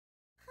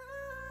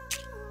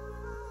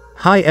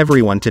Hi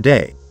everyone,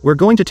 today, we're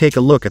going to take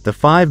a look at the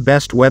 5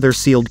 best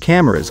weather-sealed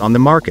cameras on the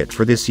market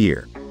for this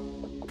year.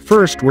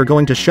 First, we're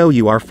going to show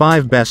you our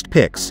 5 best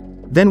picks,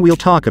 then we'll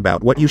talk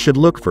about what you should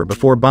look for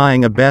before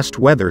buying a best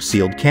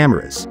weather-sealed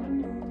cameras.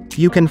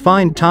 You can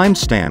find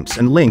timestamps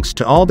and links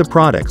to all the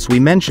products we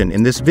mention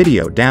in this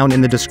video down in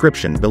the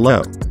description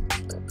below.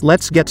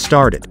 Let's get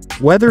started.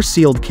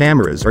 Weather-sealed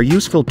cameras are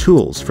useful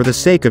tools for the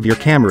sake of your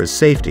camera's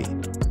safety.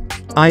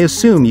 I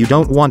assume you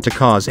don't want to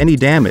cause any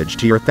damage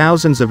to your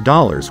thousands of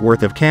dollars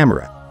worth of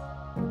camera.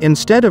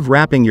 Instead of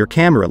wrapping your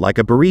camera like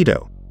a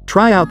burrito,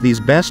 try out these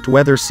best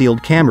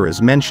weather-sealed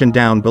cameras mentioned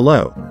down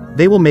below.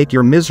 They will make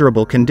your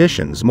miserable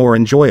conditions more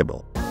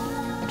enjoyable.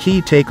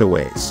 Key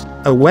takeaways.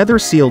 A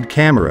weather-sealed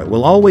camera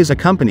will always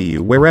accompany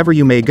you wherever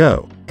you may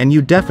go, and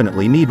you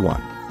definitely need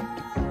one.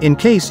 In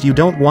case you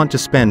don't want to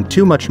spend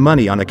too much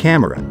money on a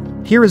camera,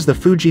 here is the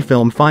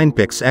Fujifilm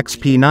FinePix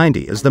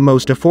XP90 is the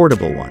most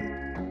affordable one.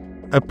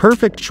 A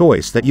perfect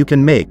choice that you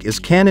can make is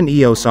Canon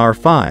EOS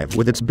R5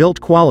 with its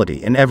built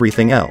quality and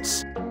everything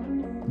else.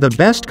 The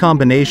best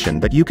combination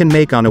that you can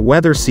make on a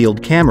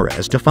weather-sealed camera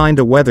is to find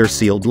a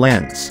weather-sealed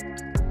lens.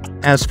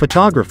 As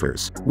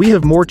photographers, we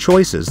have more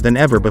choices than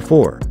ever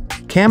before.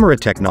 Camera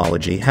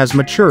technology has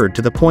matured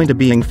to the point of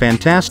being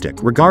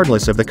fantastic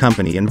regardless of the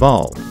company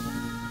involved.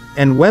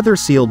 And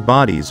weather-sealed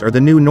bodies are the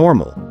new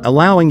normal,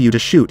 allowing you to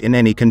shoot in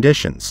any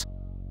conditions.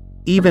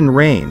 Even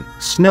rain,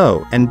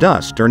 snow, and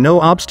dust are no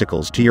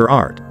obstacles to your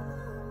art.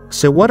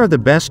 So what are the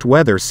best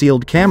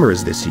weather-sealed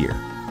cameras this year?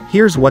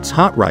 Here's what's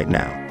hot right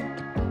now.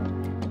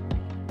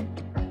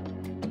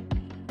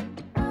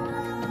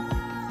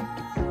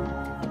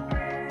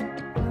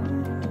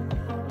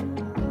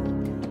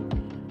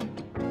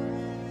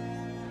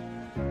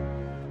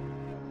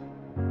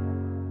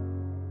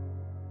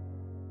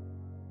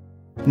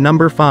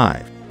 Number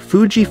 5.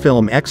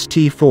 Fujifilm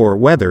X-T4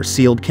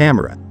 Weather-Sealed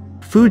Camera.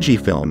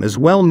 Fujifilm is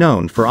well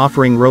known for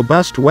offering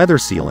robust weather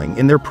sealing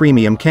in their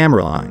premium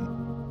camera line.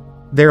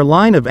 Their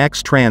line of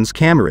X-Trans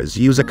cameras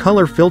use a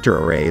color filter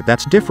array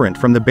that's different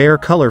from the bare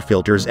color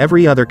filters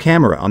every other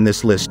camera on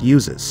this list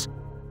uses.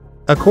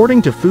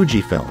 According to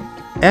Fujifilm,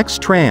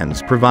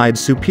 X-Trans provides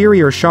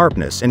superior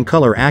sharpness and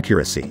color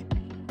accuracy.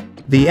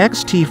 The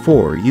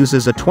X-T4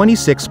 uses a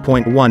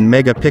 26.1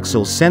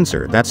 megapixel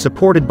sensor that's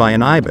supported by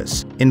an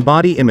IBIS,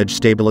 in-body image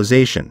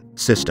stabilization,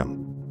 system.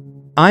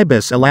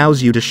 IBIS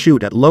allows you to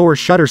shoot at lower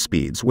shutter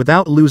speeds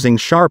without losing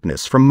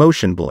sharpness from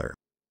motion blur.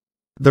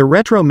 The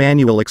retro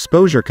manual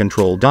exposure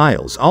control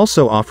dials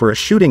also offer a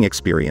shooting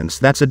experience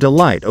that's a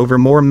delight over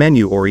more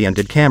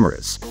menu-oriented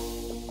cameras.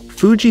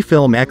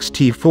 Fujifilm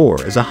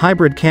X-T4 is a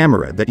hybrid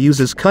camera that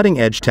uses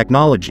cutting-edge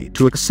technology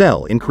to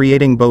excel in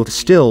creating both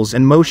stills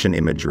and motion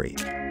imagery.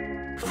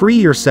 Free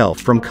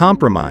yourself from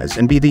compromise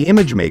and be the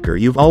image maker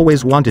you've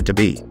always wanted to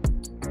be.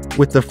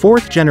 With the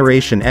 4th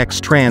generation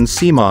X-Trans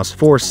CMOS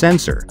 4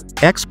 sensor,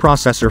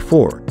 X-Processor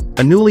 4,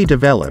 a newly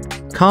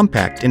developed,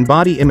 compact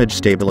in-body image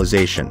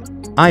stabilization,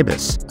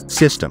 IBIS,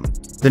 system,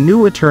 the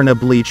new Eterna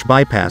bleach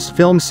bypass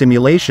film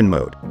simulation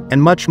mode,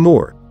 and much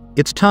more,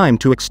 it's time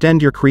to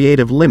extend your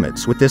creative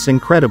limits with this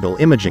incredible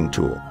imaging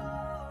tool.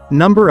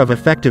 Number of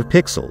effective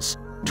pixels,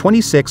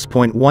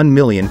 26.1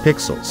 million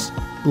pixels.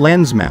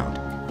 Lens mount.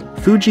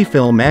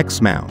 Fujifilm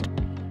X mount.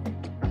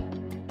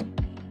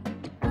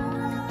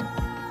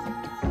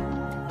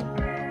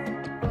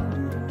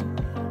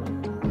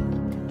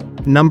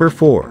 Number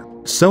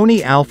 4.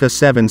 Sony Alpha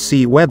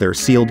 7C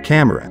Weather-Sealed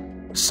Camera.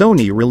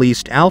 Sony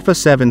released Alpha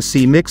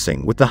 7C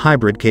mixing with the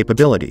hybrid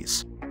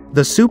capabilities.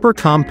 The super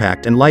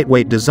compact and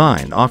lightweight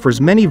design offers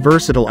many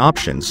versatile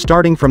options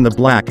starting from the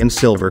black and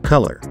silver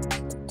color.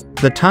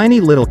 The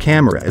tiny little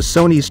camera is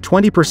Sony's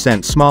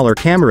 20% smaller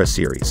camera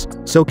series,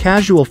 so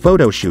casual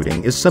photo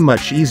shooting is so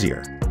much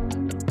easier.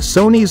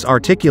 Sony's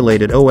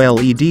articulated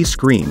OLED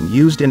screen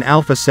used in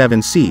Alpha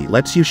 7C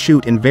lets you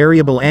shoot in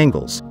variable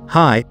angles,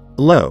 high,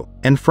 low,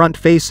 and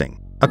front-facing,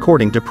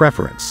 according to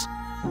preference.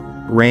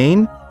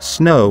 Rain,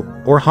 snow,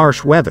 or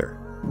harsh weather.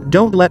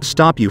 Don't let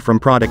stop you from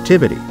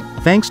productivity,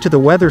 thanks to the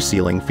weather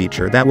sealing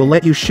feature that will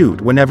let you shoot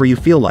whenever you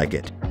feel like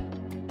it.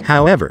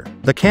 However,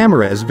 the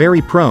camera is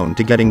very prone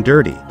to getting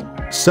dirty.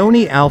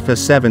 Sony Alpha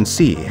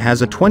 7C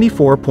has a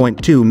 24.2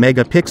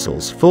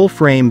 megapixels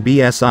full-frame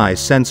BSI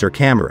sensor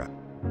camera.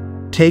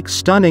 Take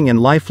stunning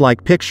and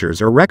lifelike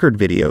pictures or record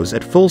videos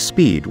at full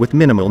speed with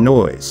minimal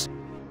noise.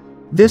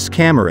 This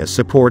camera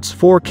supports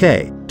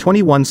 4K,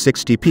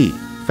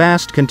 2160p,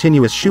 fast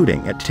continuous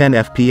shooting at 10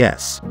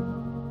 FPS.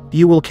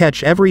 You will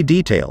catch every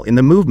detail in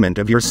the movement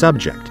of your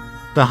subject.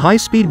 The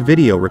high-speed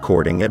video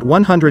recording at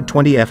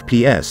 120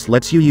 FPS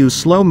lets you use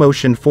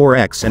slow-motion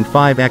 4x and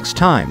 5x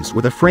times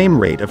with a frame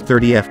rate of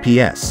 30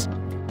 FPS.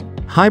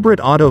 Hybrid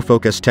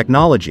autofocus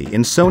technology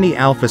in Sony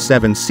Alpha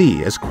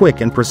 7C is quick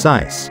and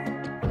precise.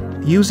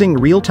 Using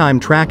real-time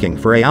tracking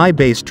for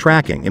AI-based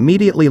tracking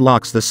immediately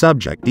locks the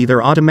subject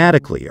either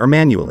automatically or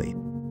manually.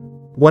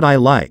 What I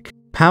like: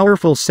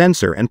 powerful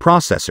sensor and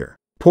processor,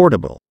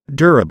 portable,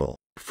 durable,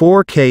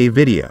 4K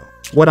video.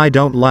 What I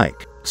don't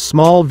like: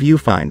 small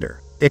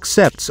viewfinder,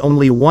 accepts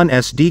only one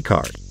SD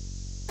card.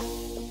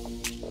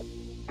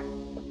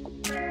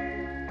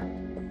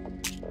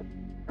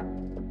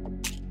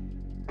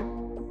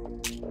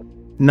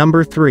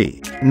 Number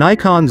 3.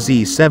 Nikon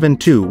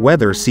Z7 II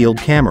Weather Sealed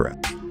Camera.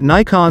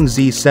 Nikon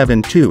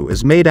Z7 II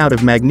is made out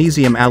of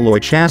magnesium alloy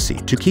chassis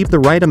to keep the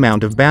right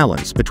amount of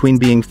balance between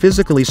being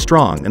physically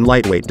strong and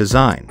lightweight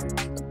design.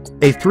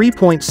 A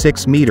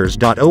 3.6 meters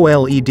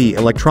OLED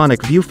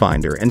electronic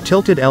viewfinder and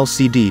tilted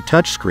LCD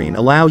touchscreen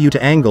allow you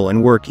to angle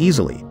and work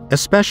easily,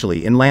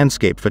 especially in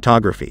landscape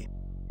photography.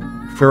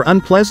 For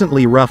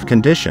unpleasantly rough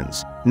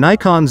conditions,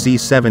 Nikon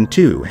Z7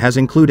 II has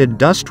included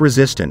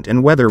dust-resistant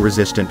and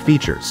weather-resistant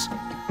features.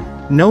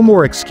 No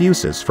more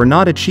excuses for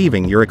not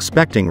achieving your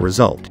expecting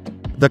result.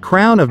 The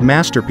crown of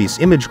masterpiece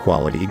image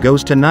quality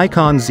goes to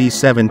Nikon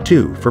Z7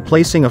 II for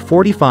placing a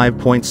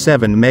 45.7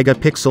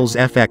 megapixels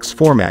FX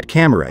format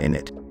camera in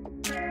it.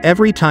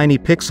 Every tiny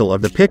pixel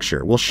of the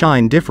picture will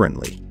shine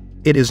differently.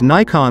 It is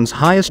Nikon's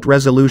highest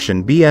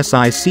resolution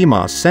BSI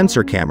CMOS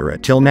sensor camera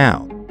till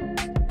now.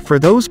 For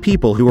those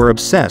people who are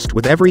obsessed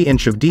with every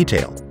inch of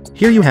detail,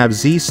 here you have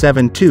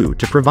Z7 II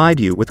to provide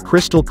you with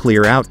crystal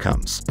clear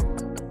outcomes.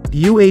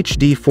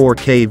 UHD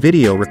 4K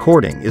video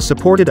recording is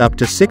supported up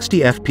to 60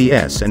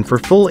 FPS, and for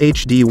full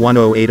HD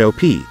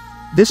 1080p,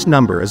 this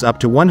number is up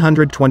to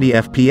 120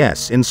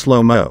 FPS in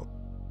slow-mo.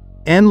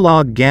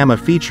 N-Log Gamma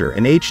feature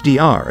and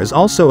HDR is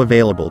also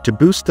available to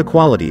boost the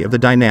quality of the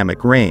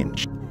dynamic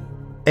range.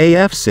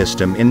 AF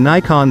system in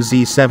Nikon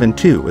Z7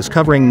 II is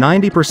covering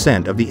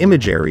 90% of the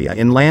image area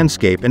in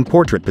landscape and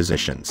portrait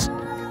positions.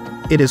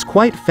 It is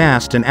quite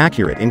fast and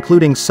accurate,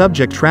 including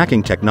subject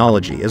tracking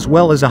technology as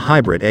well as a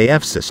hybrid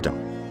AF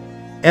system.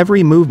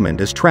 Every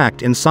movement is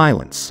tracked in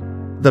silence.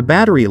 The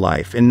battery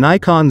life in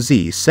Nikon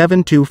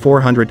Z7 II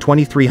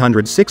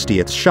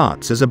 420-360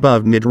 shots is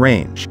above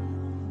mid-range.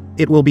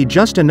 It will be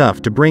just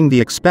enough to bring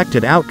the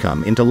expected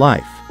outcome into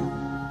life.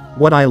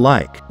 What I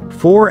like: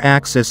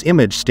 4-axis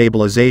image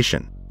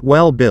stabilization,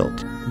 well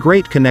built,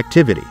 great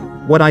connectivity.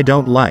 What I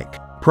don't like: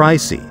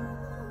 pricey.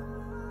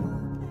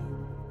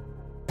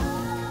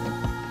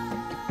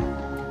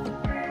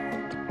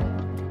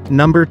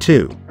 Number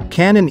 2.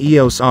 Canon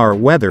EOS R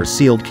Weather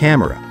Sealed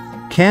Camera.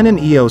 Canon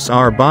EOS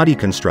R body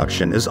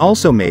construction is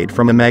also made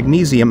from a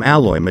magnesium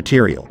alloy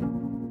material.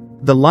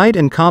 The light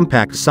and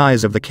compact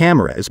size of the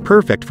camera is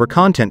perfect for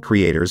content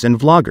creators and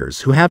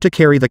vloggers who have to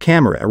carry the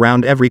camera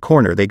around every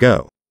corner they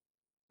go.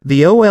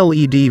 The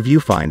OLED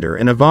viewfinder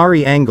and a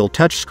vari-angle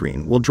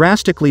touchscreen will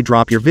drastically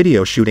drop your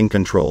video shooting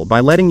control by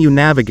letting you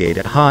navigate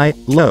at high,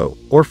 low,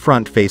 or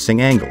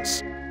front-facing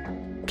angles.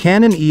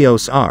 Canon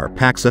EOS R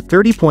packs a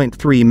 30.3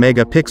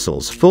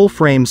 megapixels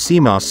full-frame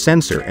CMOS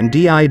sensor and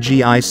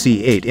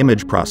DIGIC8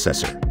 image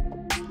processor.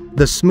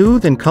 The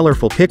smooth and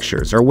colorful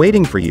pictures are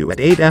waiting for you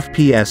at 8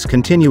 FPS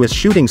continuous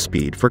shooting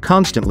speed for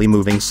constantly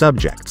moving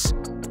subjects.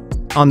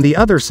 On the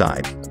other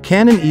side,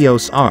 Canon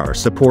EOS R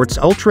supports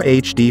Ultra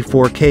HD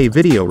 4K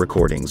video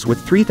recordings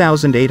with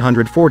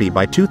 3840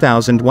 by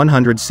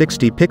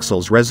 2160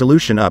 pixels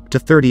resolution up to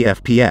 30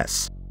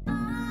 FPS.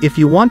 If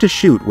you want to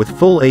shoot with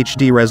full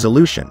HD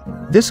resolution,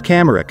 this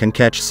camera can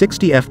catch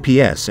 60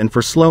 FPS, and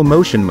for slow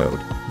motion mode,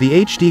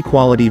 the HD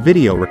quality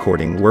video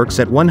recording works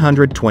at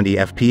 120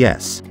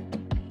 FPS.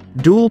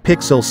 Dual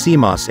pixel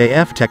CMOS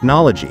AF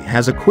technology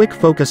has a quick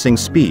focusing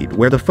speed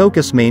where the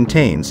focus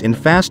maintains in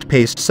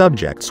fast-paced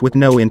subjects with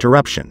no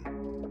interruption.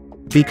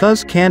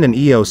 Because Canon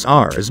EOS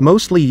R is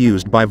mostly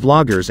used by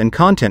vloggers and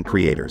content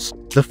creators,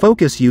 the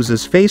focus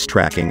uses face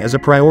tracking as a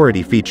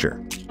priority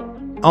feature.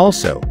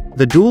 Also,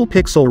 the dual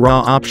pixel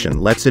RAW option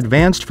lets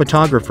advanced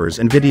photographers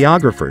and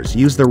videographers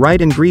use the right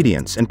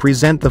ingredients and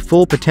present the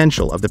full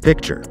potential of the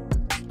picture.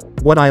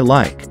 What I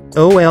like: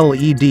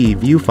 OLED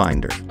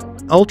viewfinder,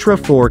 Ultra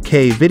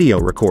 4K video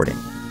recording,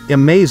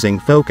 amazing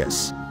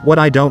focus. What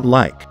I don't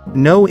like: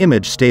 no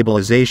image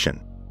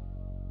stabilization.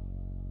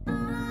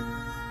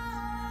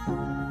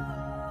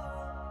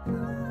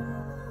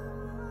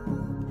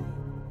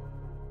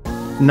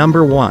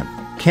 Number 1.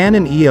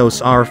 Canon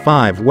EOS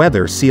R5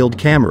 Weather Sealed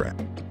Camera.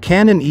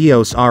 Canon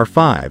EOS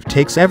R5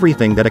 takes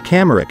everything that a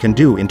camera can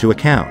do into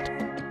account.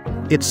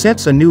 It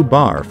sets a new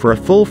bar for a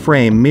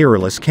full-frame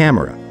mirrorless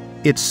camera.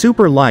 Its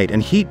super light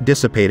and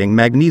heat-dissipating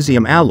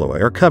magnesium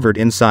alloy are covered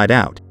inside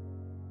out.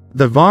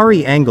 The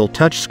vari-angle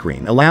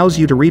touchscreen allows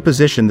you to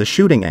reposition the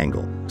shooting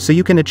angle, so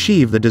you can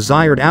achieve the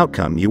desired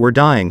outcome you were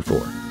dying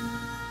for.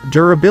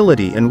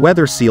 Durability and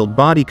weather-sealed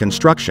body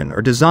construction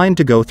are designed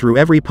to go through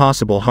every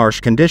possible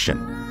harsh condition,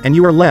 and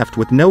you are left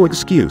with no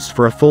excuse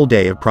for a full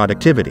day of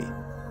productivity.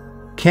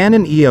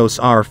 Canon EOS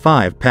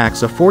R5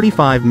 packs a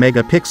 45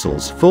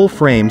 megapixels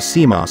full-frame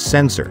CMOS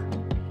sensor,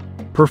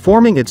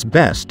 performing its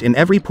best in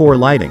every poor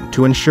lighting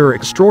to ensure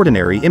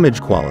extraordinary image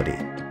quality.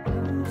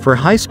 For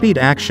high-speed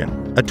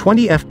action, a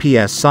 20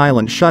 FPS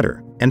silent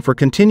shutter, and for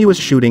continuous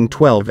shooting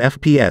 12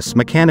 FPS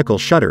mechanical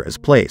shutter is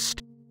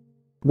placed.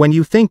 When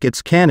you think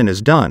its Canon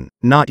is done,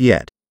 not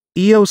yet.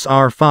 EOS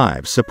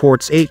R5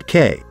 supports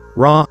 8K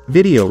RAW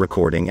video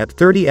recording at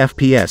 30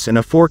 FPS and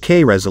a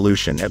 4K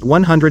resolution at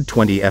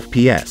 120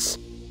 FPS.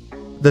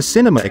 The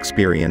cinema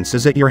experience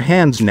is at your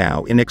hands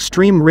now in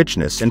extreme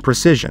richness and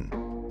precision.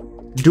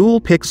 Dual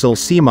pixel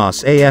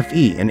CMOS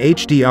AFE and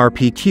HDR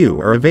PQ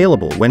are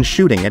available when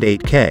shooting at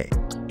 8K.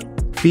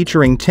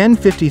 featuring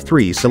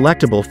 1053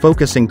 selectable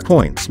focusing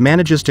points,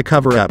 manages to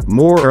cover up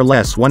more or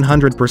less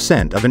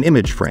 100% of an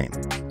image frame.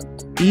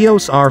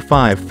 EOS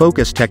R5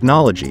 focus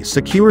technology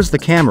secures the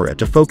camera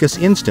to focus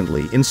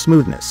instantly in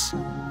smoothness.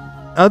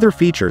 Other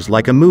features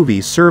like a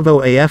movie servo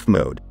AF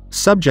mode,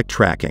 subject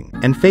tracking,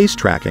 and face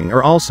tracking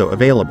are also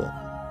available.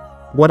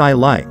 What I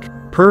like: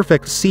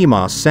 perfect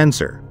CMOS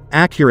sensor,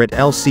 accurate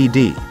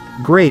LCD,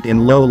 great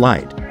in low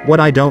light. What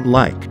I don't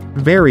like: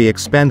 very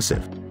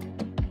expensive.